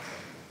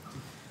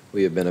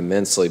We have been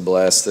immensely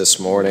blessed this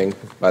morning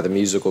by the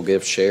musical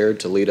gifts shared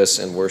to lead us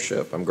in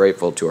worship. I'm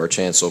grateful to our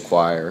chancel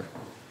choir,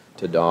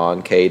 to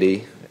Dawn,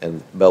 Katie,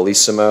 and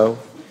Bellissimo,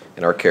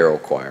 and our carol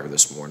choir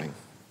this morning.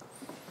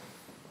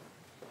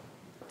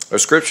 Our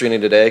scripture reading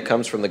today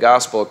comes from the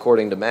Gospel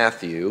according to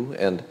Matthew,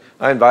 and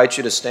I invite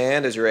you to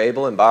stand as you're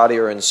able in body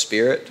or in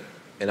spirit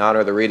in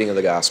honor of the reading of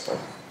the Gospel.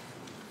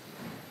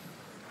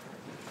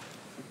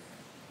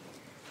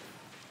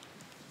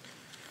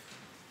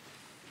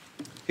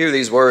 Hear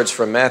these words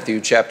from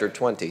Matthew chapter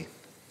 20.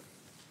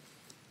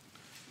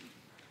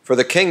 For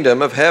the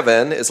kingdom of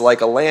heaven is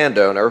like a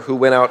landowner who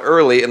went out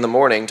early in the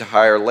morning to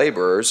hire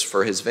laborers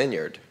for his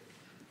vineyard.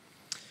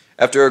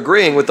 After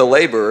agreeing with the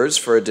laborers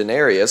for a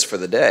denarius for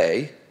the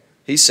day,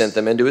 he sent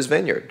them into his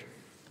vineyard.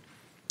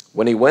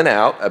 When he went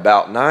out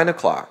about 9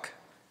 o'clock,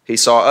 he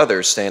saw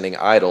others standing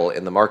idle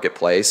in the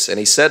marketplace, and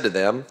he said to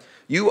them,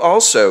 "You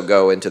also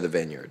go into the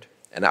vineyard,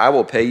 and I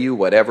will pay you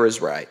whatever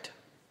is right."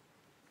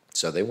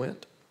 So they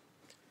went.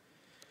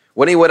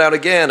 When he went out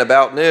again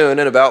about noon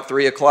and about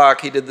 3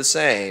 o'clock, he did the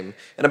same.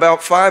 And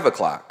about 5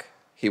 o'clock,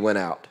 he went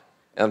out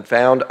and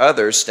found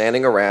others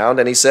standing around,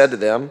 and he said to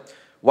them,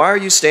 "Why are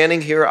you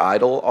standing here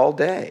idle all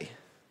day?"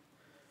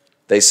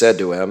 They said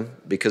to him,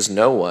 "Because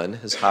no one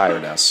has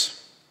hired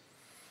us."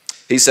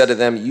 He said to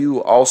them,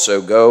 "You also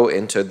go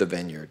into the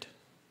vineyard."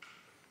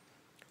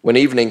 When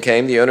evening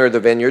came, the owner of the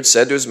vineyard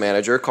said to his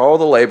manager, "Call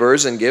the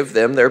laborers and give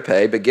them their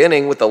pay,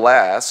 beginning with the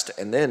last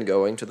and then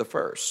going to the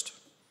first."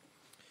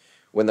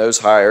 When those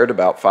hired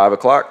about 5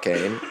 o'clock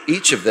came,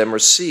 each of them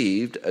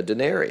received a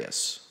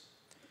denarius.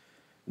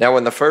 Now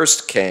when the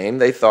first came,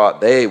 they thought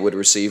they would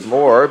receive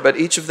more, but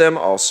each of them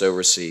also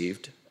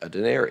received a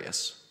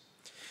denarius.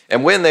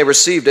 And when they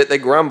received it, they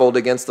grumbled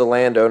against the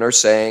landowner,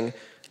 saying,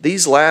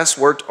 "These last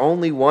worked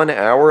only 1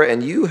 hour,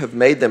 and you have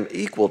made them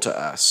equal to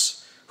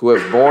us, who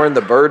have borne the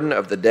burden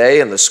of the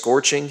day and the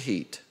scorching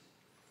heat."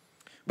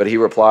 But he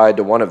replied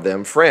to one of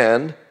them,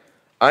 "Friend,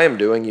 I am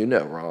doing you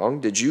no wrong.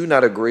 Did you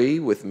not agree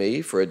with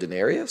me for a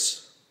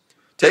denarius?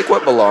 Take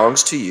what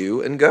belongs to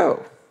you and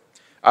go.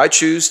 I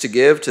choose to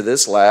give to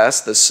this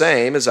last the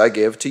same as I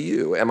give to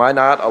you. Am I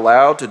not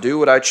allowed to do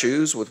what I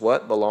choose with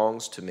what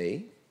belongs to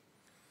me?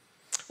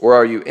 Or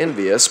are you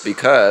envious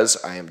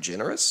because I am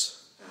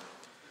generous?"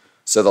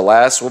 So the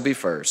last will be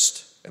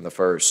first, and the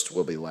first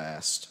will be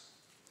last.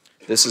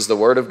 This is the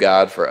word of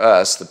God for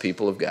us, the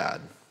people of God.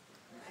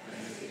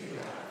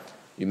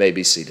 You may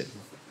be seated.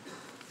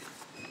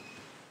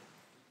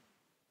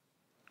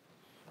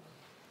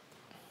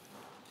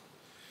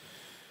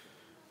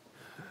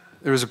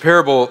 There was a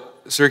parable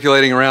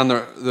circulating around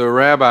the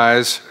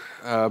rabbis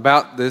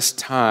about this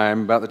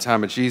time, about the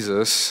time of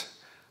Jesus.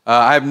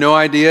 I have no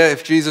idea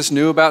if Jesus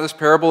knew about this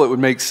parable. It would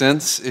make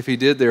sense if he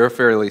did. They are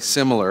fairly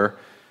similar.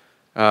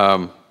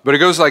 But it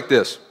goes like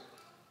this.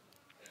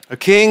 A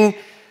king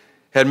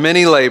had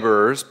many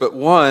laborers, but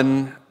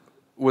one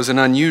was an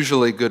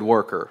unusually good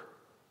worker.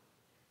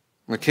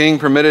 The king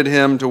permitted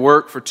him to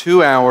work for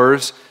 2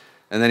 hours,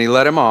 and then he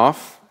let him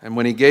off. And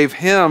when he gave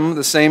him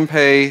the same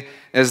pay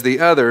as the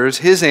others,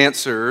 his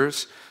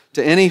answers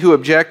to any who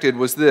objected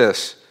was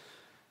this: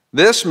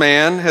 "This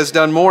man has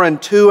done more in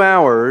 2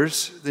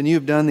 hours than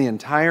you've done the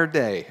entire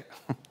day."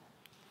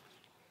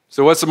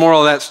 So what's the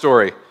moral of that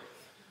story?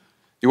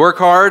 You work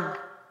hard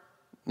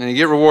and you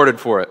get rewarded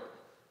for it.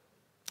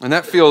 And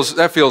that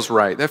feels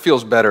right. That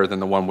feels better than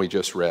the one we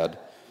just read.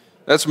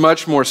 That's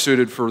much more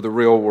suited for the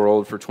real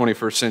world, for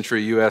 21st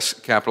century U.S.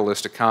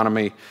 capitalist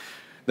economy,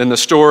 than the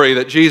story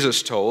that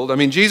Jesus told. I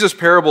mean, Jesus'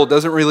 parable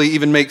doesn't really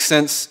even make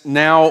sense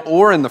now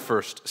or in the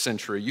first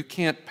century. You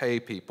can't pay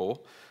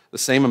people the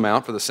same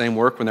amount for the same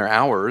work when their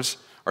hours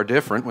are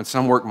different, when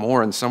some work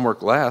more and some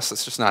work less.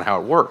 That's just not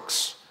how it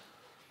works.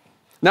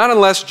 Not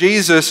unless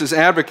Jesus is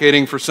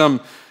advocating for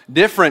some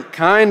different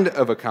kind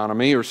of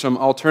economy or some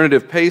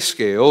alternative pay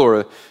scale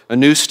or a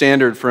new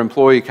standard for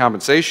employee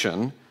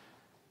compensation.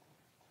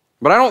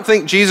 But I don't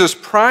think Jesus'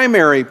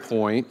 primary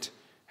point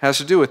has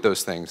to do with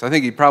those things. I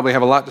think he'd probably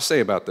have a lot to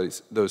say about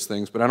those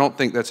things, but I don't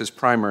think that's his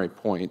primary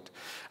point.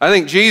 I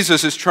think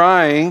Jesus is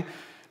trying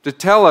to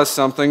tell us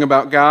something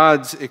about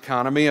God's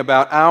economy,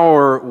 about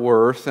our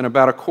worth, and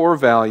about a core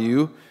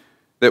value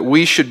that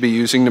we should be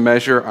using to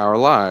measure our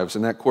lives.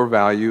 And that core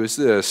value is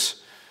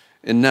this: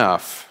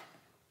 enough.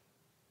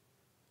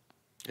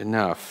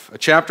 Enough. A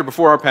chapter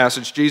before our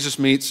passage, Jesus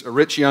meets a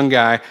rich young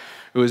guy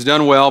who has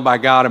done well by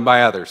God and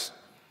by others.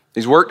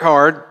 He's worked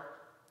hard.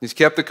 He's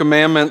kept the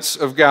commandments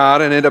of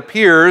God, and it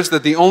appears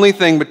that the only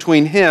thing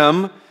between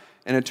him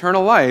and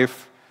eternal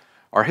life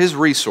are his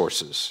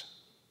resources.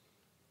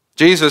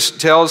 Jesus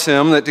tells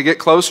him that to get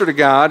closer to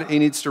God, he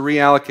needs to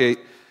reallocate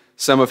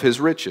some of his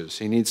riches.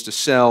 He needs to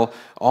sell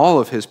all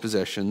of his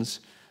possessions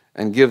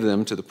and give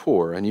them to the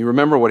poor. And you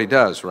remember what he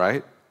does,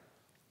 right?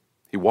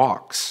 He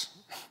walks.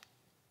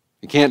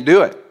 He can't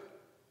do it.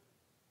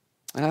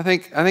 And I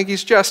think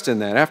he's just in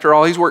that. After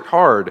all, he's worked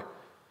hard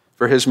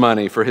for his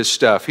money, for his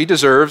stuff. He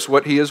deserves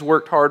what he has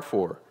worked hard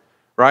for,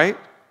 right?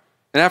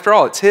 And after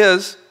all, it's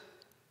his.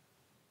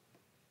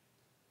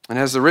 And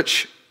as the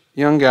rich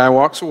young guy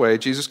walks away,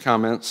 Jesus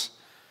comments,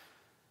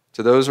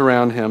 to those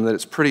around him that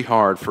it's pretty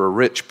hard for a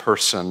rich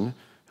person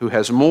who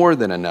has more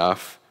than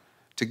enough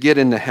to get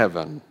into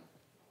heaven.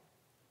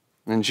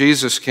 In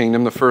Jesus'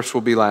 kingdom, the first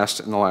will be last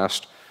and the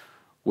last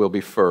will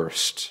be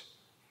first.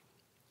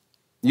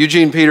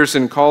 Eugene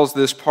Peterson calls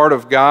this part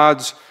of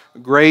God's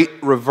great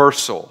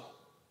reversal.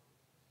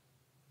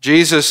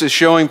 Jesus is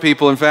showing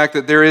people, in fact,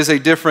 that there is a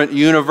different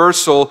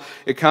universal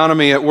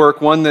economy at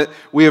work, one that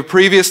we have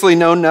previously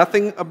known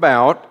nothing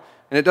about,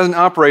 and it doesn't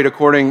operate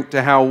according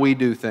to how we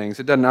do things.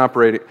 It doesn't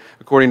operate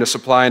according to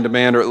supply and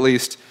demand, or at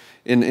least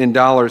in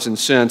dollars and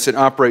cents. It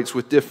operates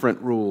with different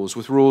rules,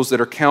 with rules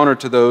that are counter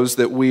to those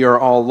that we are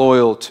all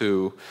loyal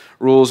to,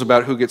 rules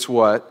about who gets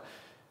what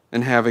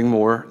and having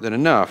more than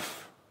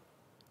enough.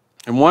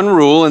 And one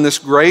rule in this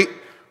great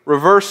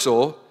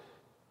reversal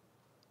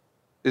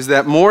is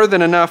that more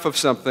than enough of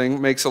something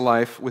makes a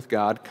life with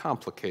God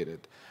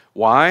complicated.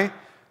 Why?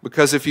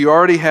 Because if you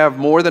already have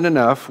more than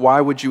enough, why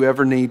would you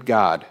ever need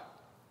God?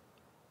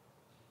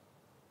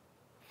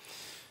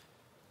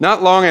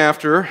 Not long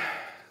after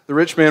the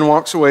rich man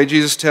walks away,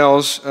 Jesus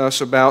tells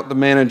us about the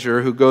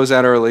manager who goes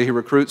out early. He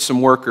recruits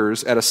some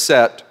workers at a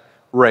set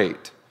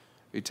rate.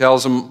 He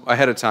tells them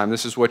ahead of time,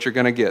 this is what you're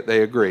going to get.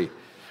 They agree.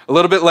 A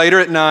little bit later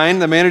at 9,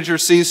 the manager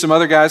sees some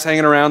other guys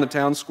hanging around the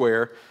town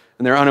square,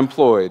 and they're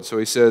unemployed. So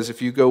he says,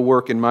 if you go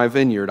work in my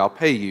vineyard, I'll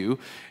pay you,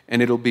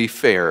 and it'll be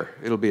fair.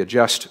 It'll be a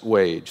just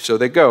wage. So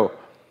they go.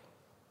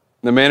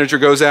 The manager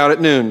goes out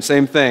at noon,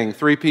 same thing.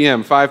 3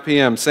 p.m., 5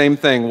 p.m., same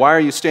thing. Why are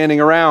you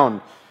standing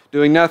around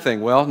doing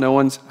nothing? Well, no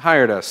one's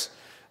hired us.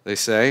 They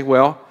say,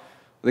 well,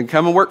 then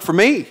come and work for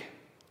me.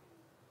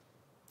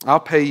 I'll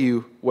pay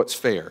you what's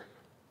fair.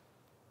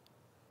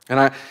 And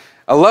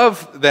I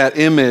love that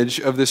image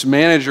of this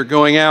manager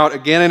going out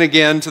again and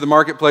again to the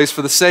marketplace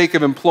for the sake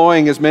of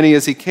employing as many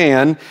as he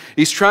can.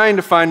 He's trying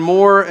to find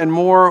more and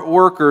more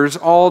workers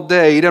all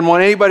day. He doesn't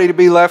want anybody to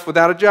be left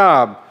without a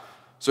job.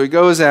 So he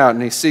goes out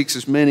and he seeks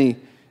as many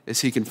as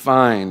he can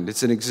find.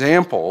 It's an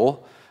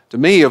example to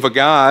me of a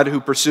God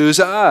who pursues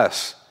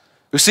us,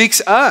 who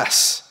seeks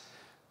us.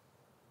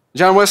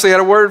 John Wesley had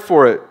a word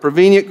for it,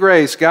 prevenient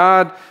grace.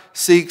 God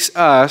seeks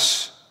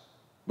us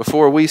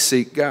before we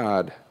seek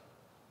God.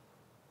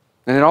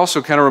 And it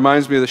also kind of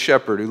reminds me of the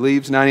shepherd who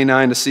leaves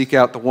 99 to seek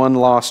out the one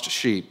lost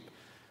sheep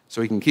so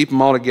he can keep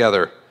them all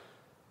together. It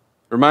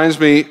reminds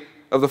me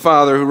of the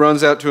father who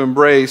runs out to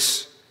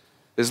embrace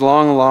his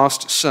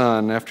long-lost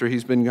son after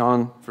he's been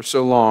gone for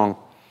so long.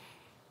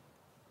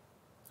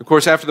 Of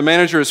course, after the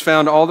manager has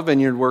found all the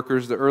vineyard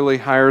workers, the early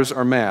hires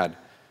are mad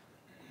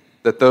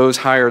that those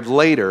hired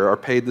later are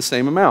paid the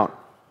same amount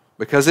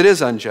because it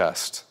is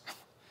unjust.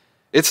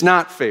 It's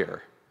not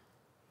fair.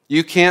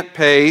 You can't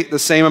pay the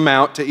same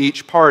amount to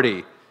each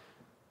party,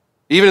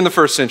 even in the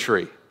first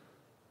century.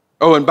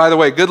 Oh, and by the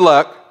way, good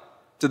luck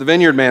to the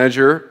vineyard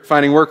manager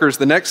finding workers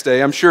the next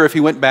day. I'm sure if he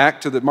went back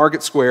to the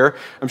market square,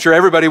 I'm sure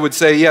everybody would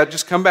say, yeah,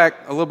 just come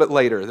back a little bit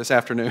later this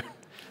afternoon,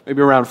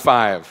 maybe around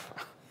 5.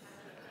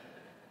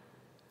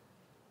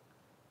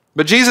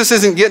 But Jesus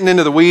isn't getting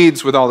into the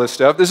weeds with all this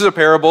stuff. This is a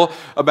parable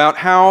about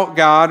how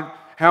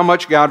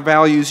much God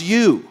values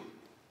you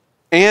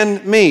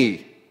and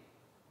me.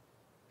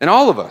 And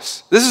all of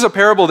us. This is a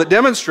parable that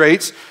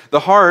demonstrates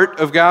the heart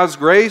of God's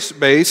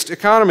grace-based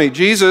economy.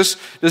 Jesus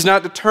does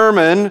not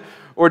determine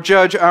or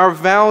judge our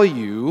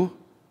value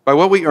by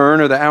what we earn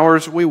or the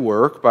hours we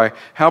work, by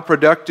how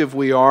productive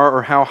we are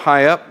or how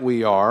high up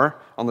we are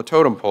on the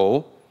totem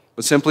pole,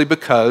 but simply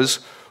because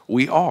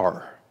we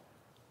are.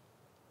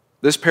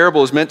 This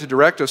parable is meant to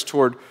direct us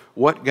toward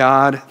what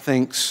God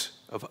thinks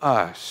of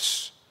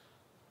us.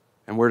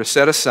 And we're to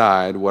set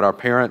aside what our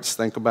parents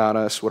think about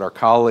us, what our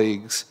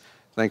colleagues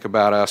think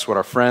about us, what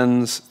our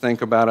friends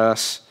think about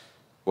us,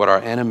 what our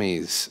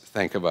enemies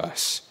think of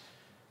us.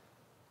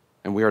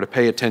 And we are to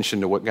pay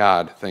attention to what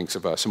God thinks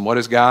of us. And what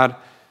does God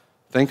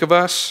think of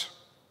us?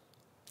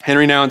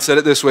 Henry Nouwen said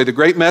it this way: the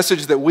great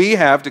message that we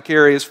have to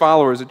carry as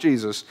followers of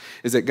Jesus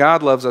is that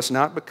God loves us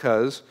not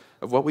because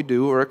of what we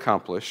do or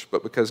accomplish,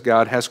 but because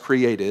God has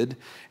created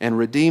and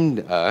redeemed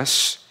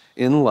us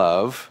in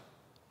love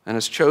and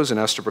has chosen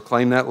us to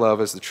proclaim that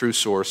love as the true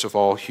source of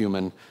all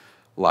human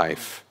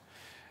life.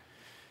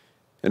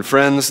 And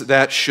friends,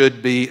 that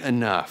should be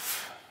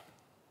enough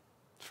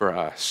for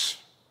us.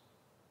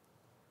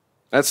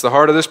 That's the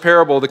heart of this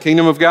parable. The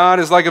kingdom of God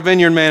is like a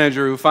vineyard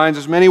manager who finds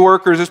as many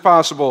workers as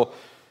possible,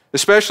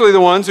 especially the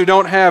ones who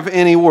don't have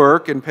any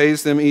work, and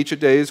pays them each a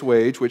day's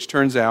wage, which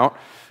turns out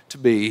to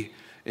be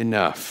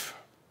enough.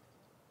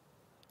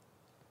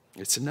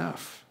 It's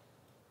enough.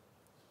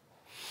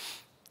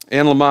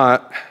 Anne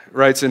Lamott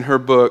writes in her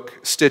book,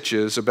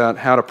 Stitches, about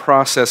how to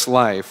process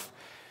life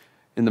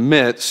in the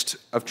midst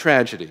of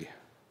tragedy.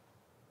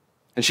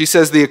 And she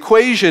says the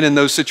equation in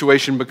those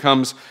situations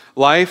becomes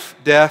life,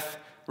 death,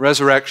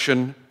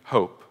 resurrection,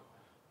 hope.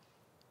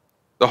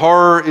 The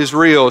horror is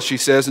real, she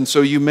says, and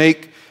so you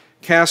make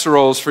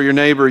casseroles for your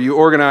neighbor, you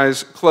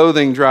organize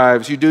clothing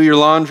drives, you do your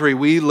laundry.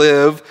 We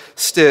live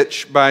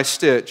stitch by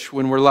stitch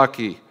when we're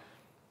lucky.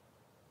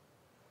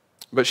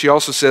 But she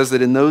also says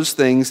that in those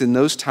things, in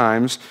those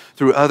times,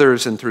 through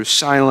others and through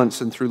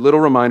silence and through little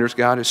reminders,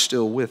 God is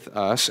still with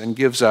us and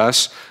gives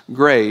us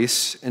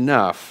grace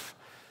enough.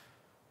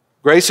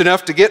 Grace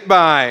enough to get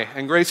by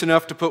and grace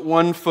enough to put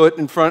one foot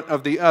in front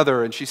of the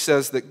other. And she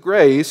says that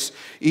grace,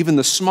 even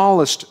the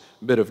smallest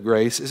bit of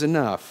grace, is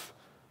enough.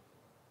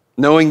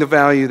 Knowing the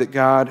value that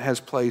God has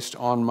placed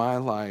on my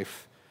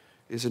life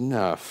is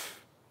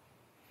enough.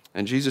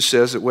 And Jesus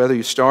says that whether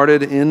you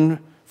started in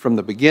from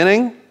the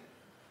beginning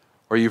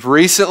or you've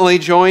recently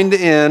joined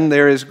in,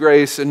 there is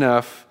grace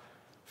enough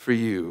for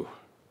you.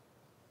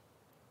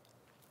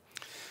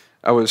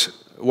 I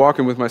was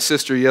walking with my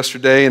sister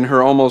yesterday and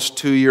her almost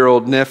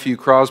 2-year-old nephew,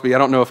 Crosby. I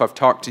don't know if I've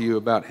talked to you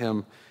about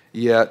him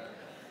yet.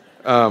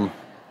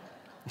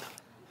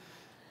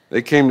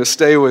 They came to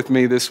stay with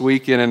me this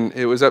weekend, and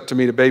it was up to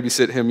me to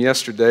babysit him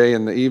yesterday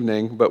in the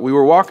evening. But we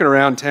were walking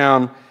around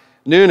town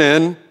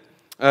Noonan,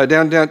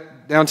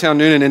 downtown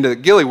Noonan into the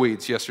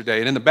Gillyweeds yesterday.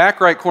 And in the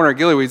back right corner of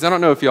Gillyweeds, I don't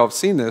know if y'all have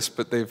seen this,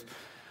 but they've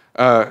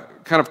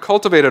kind of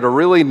cultivated a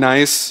really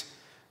nice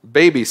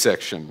baby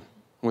section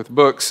with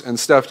books and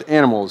stuffed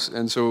animals.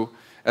 And so,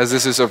 as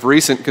this is of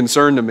recent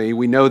concern to me,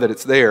 we know that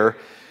it's there.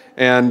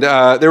 And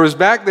there was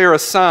back there a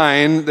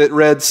sign that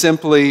read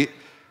simply,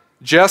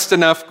 "Just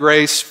enough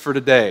grace for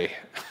today."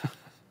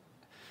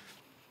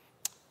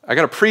 I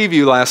got a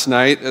preview last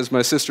night as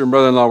my sister and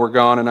brother-in-law were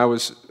gone, and I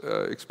was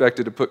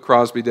expected to put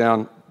Crosby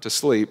down to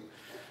sleep.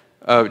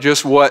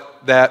 Just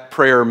what that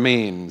prayer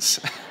means.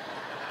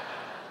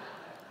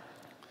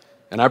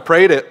 And I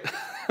prayed it.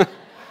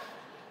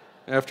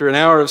 After an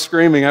hour of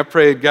screaming, I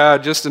prayed,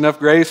 "God, just enough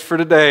grace for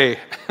today."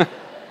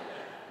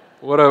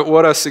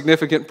 What a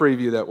significant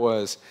preview that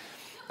was.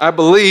 I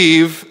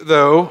believe,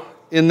 though,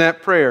 in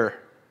that prayer.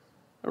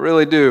 I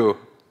really do.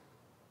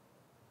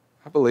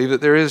 I believe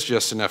that there is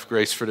just enough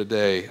grace for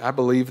today. I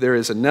believe there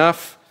is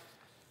enough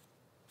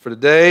for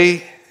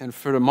today and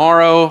for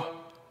tomorrow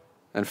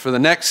and for the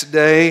next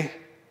day.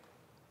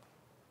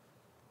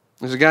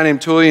 There's a guy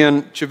named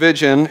Tullian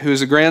Tchividjian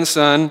who's a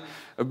grandson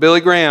of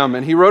Billy Graham,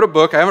 and he wrote a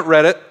book. I haven't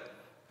read it.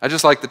 I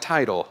just like the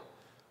title.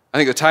 I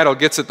think the title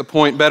gets at the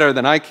point better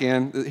than I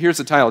can. Here's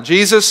the title: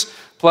 Jesus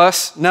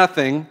plus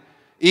nothing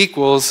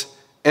equals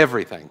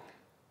everything.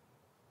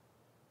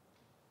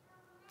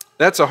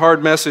 That's a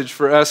hard message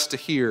for us to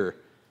hear,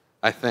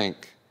 I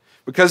think.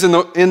 Because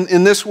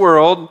in this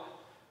world,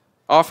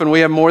 often we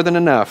have more than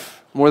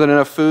enough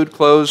food,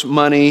 clothes,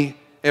 money,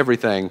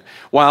 everything.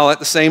 While at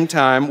the same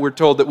time, we're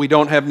told that we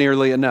don't have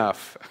nearly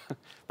enough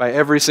by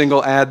every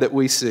single ad that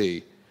we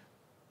see.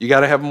 You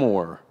got to have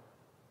more.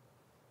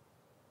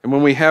 And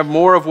when we have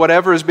more of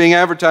whatever is being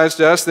advertised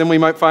to us, then we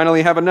might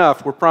finally have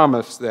enough. We're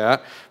promised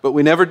that, but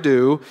we never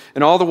do.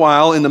 And all the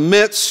while, in the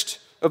midst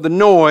of the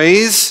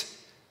noise,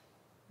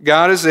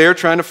 God is there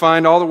trying to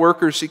find all the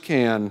workers He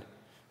can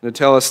and to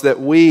tell us that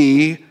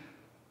we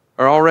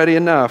are already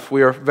enough.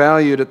 We are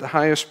valued at the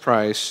highest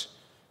price,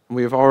 and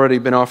we have already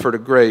been offered a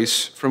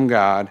grace from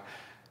God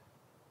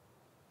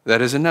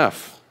that is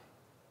enough.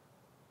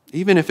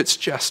 Even if it's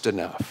just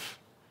enough,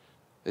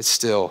 it's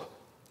still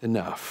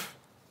enough.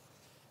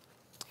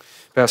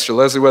 Pastor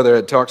Leslie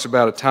Weatherhead talks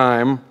about a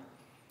time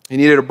he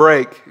needed a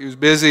break. He was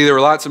busy. There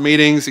were lots of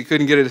meetings. He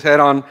couldn't get his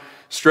head on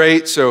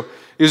straight, so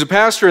he was a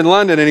pastor in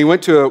London, and he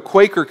went to a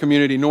Quaker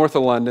community north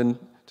of London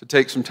to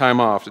take some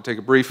time off, to take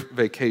a brief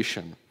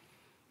vacation.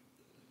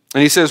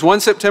 And he says, one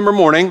September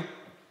morning,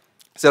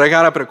 he said, I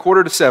got up at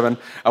 6:45.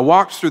 I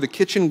walked through the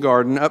kitchen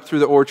garden, up through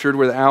the orchard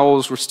where the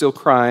owls were still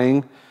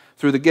crying,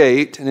 through the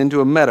gate, and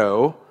into a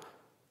meadow.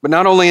 But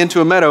not only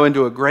into a meadow,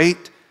 into a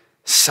great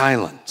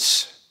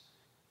silence.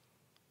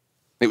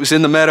 It was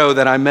in the meadow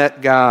that I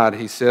met God,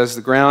 he says.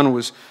 The ground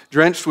was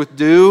drenched with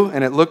dew,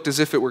 and it looked as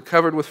if it were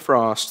covered with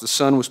frost. The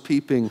sun was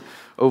peeping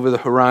over the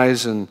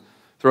horizon,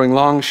 throwing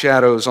long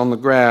shadows on the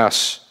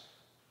grass.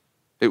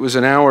 It was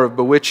an hour of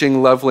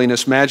bewitching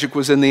loveliness. Magic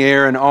was in the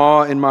air and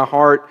awe in my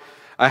heart.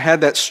 I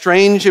had that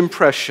strange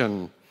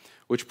impression,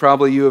 which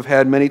probably you have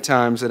had many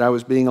times, that I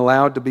was being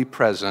allowed to be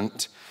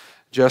present,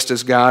 just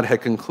as God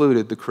had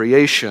concluded the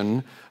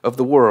creation of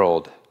the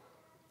world.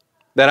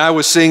 That I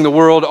was seeing the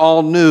world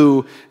all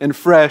new and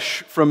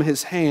fresh from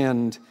His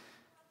hand.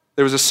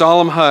 There was a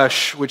solemn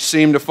hush which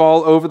seemed to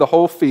fall over the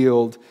whole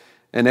field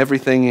and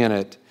everything in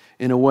it.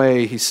 In a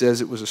way, he says,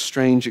 it was a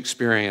strange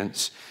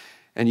experience.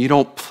 And you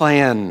don't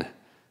plan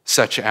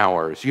such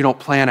hours. You don't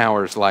plan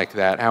hours like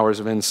that, hours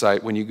of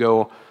insight, when you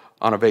go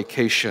on a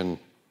vacation.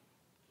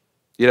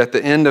 Yet at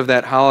the end of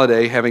that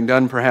holiday, having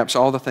done perhaps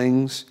all the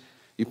things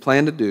you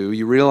plan to do,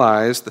 you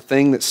realize the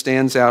thing that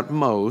stands out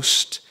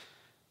most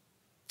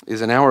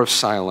is an hour of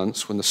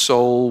silence when the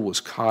soul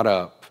was caught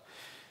up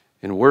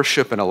in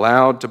worship and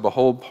allowed to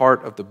behold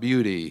part of the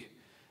beauty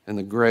and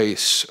the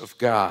grace of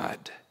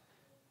God.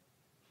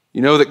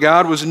 You know that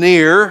God was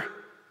near,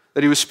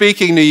 that He was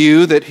speaking to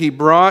you, that He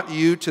brought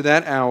you to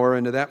that hour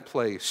and to that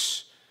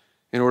place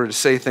in order to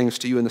say things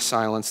to you in the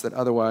silence that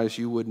otherwise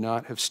you would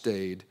not have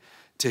stayed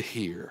to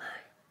hear.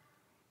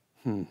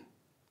 It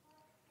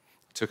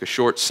took a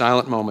short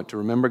silent moment to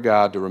remember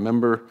God, to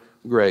remember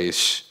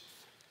grace,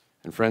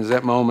 And friends,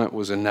 that moment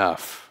was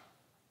enough.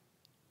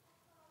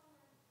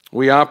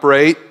 We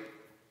operate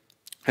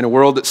in a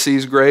world that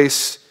sees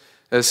grace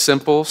as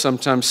simple,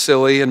 sometimes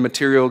silly, and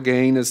material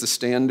gain as the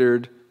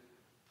standard,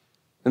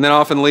 and that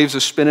often leaves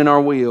us spinning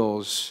our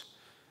wheels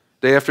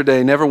day after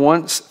day, never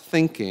once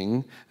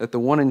thinking that the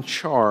one in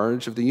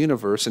charge of the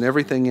universe and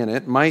everything in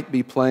it might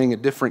be playing a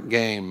different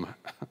game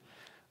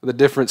with a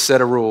different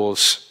set of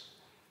rules.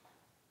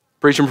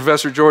 Preacher and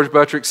Professor George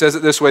Buttrick says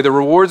it this way: the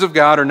rewards of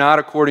God are not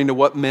according to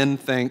what men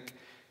think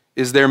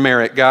is their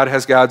merit. God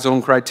has God's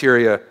own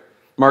criteria.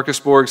 Marcus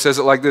Borg says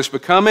it like this: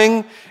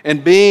 becoming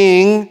and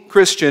being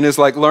Christian is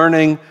like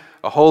learning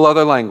a whole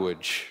other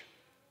language.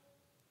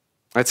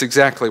 That's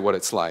exactly what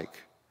it's like.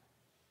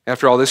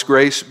 After all, this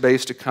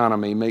grace-based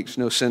economy makes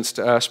no sense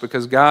to us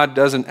because God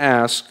doesn't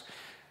ask,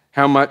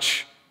 how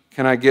much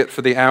can I get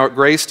for the hour?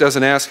 Grace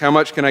doesn't ask, how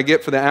much can I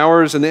get for the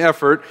hours and the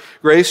effort?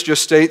 Grace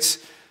just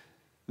states,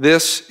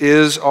 this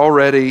is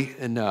already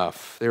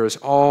enough. There is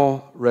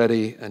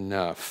already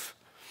enough.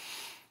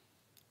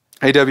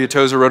 A.W.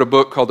 Tozer wrote a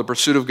book called The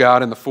Pursuit of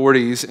God in the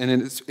 40s, and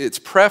in its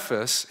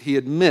preface, he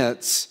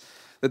admits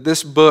that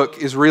this book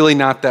is really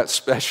not that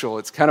special.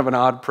 It's kind of an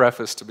odd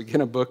preface to begin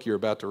a book you're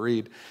about to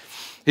read.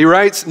 He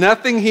writes,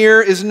 nothing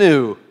here is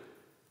new,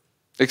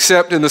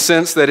 except in the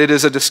sense that it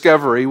is a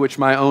discovery which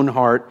my own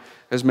heart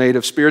has made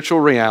of spiritual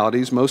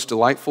realities most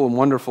delightful and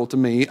wonderful to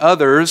me.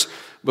 Others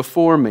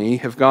before me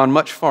have gone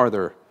much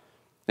farther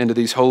into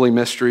these holy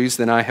mysteries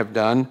than I have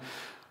done.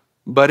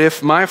 But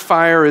if my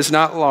fire is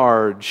not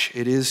large,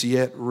 it is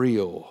yet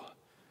real,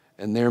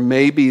 and there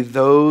may be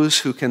those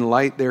who can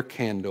light their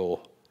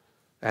candle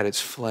at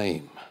its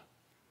flame.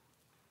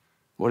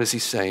 What is he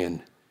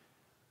saying?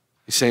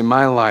 He's saying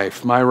my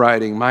life, my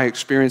writing, my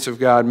experience of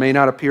God may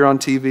not appear on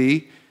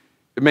TV.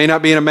 It may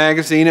not be in a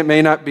magazine. It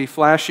may not be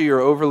flashy or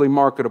overly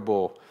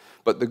marketable.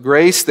 But the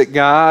grace that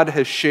God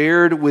has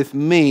shared with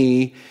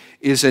me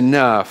is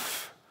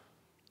enough.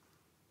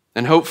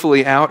 And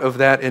hopefully out of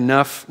that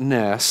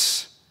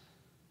enoughness,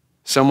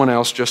 someone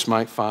else just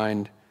might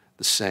find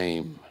the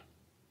same.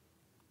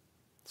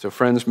 So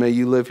friends, may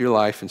you live your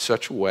life in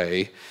such a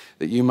way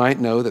that you might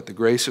know that the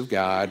grace of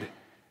God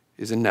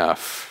is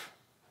enough.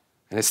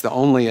 And it's the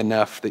only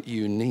enough that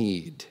you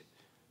need.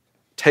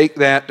 Take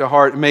that to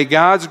heart. May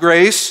God's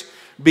grace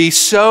be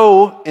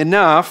so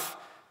enough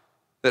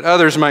that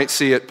others might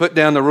see it. Put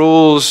down the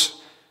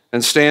rules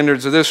and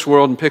standards of this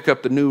world and pick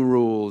up the new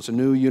rules, a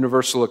new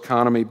universal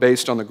economy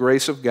based on the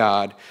grace of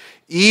God.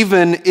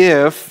 Even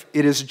if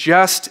it is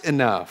just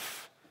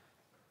enough,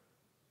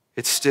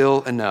 it's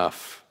still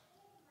enough.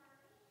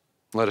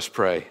 Let us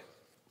pray.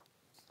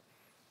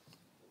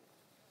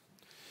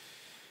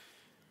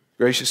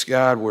 Gracious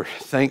God, we're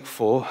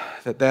thankful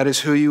that that is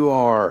who you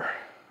are,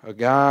 a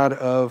God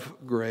of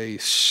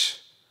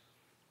grace.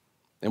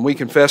 And we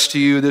confess to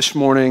you this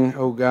morning,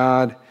 oh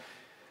God,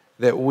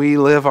 that we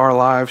live our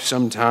lives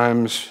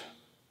sometimes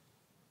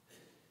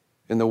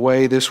in the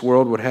way this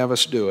world would have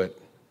us do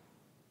it,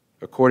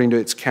 according to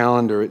its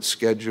calendar, its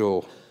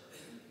schedule,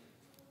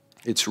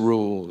 its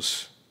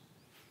rules.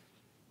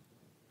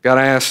 God,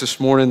 I ask this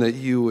morning that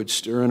you would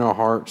stir in our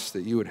hearts,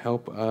 that you would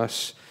help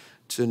us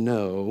to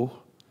know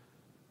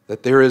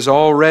that there is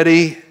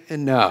already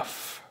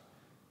enough,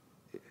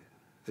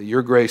 that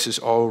your grace is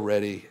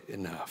already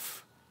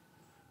enough.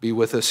 Be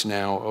with us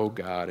now, O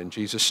God, in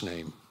Jesus'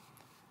 name.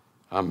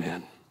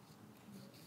 Amen.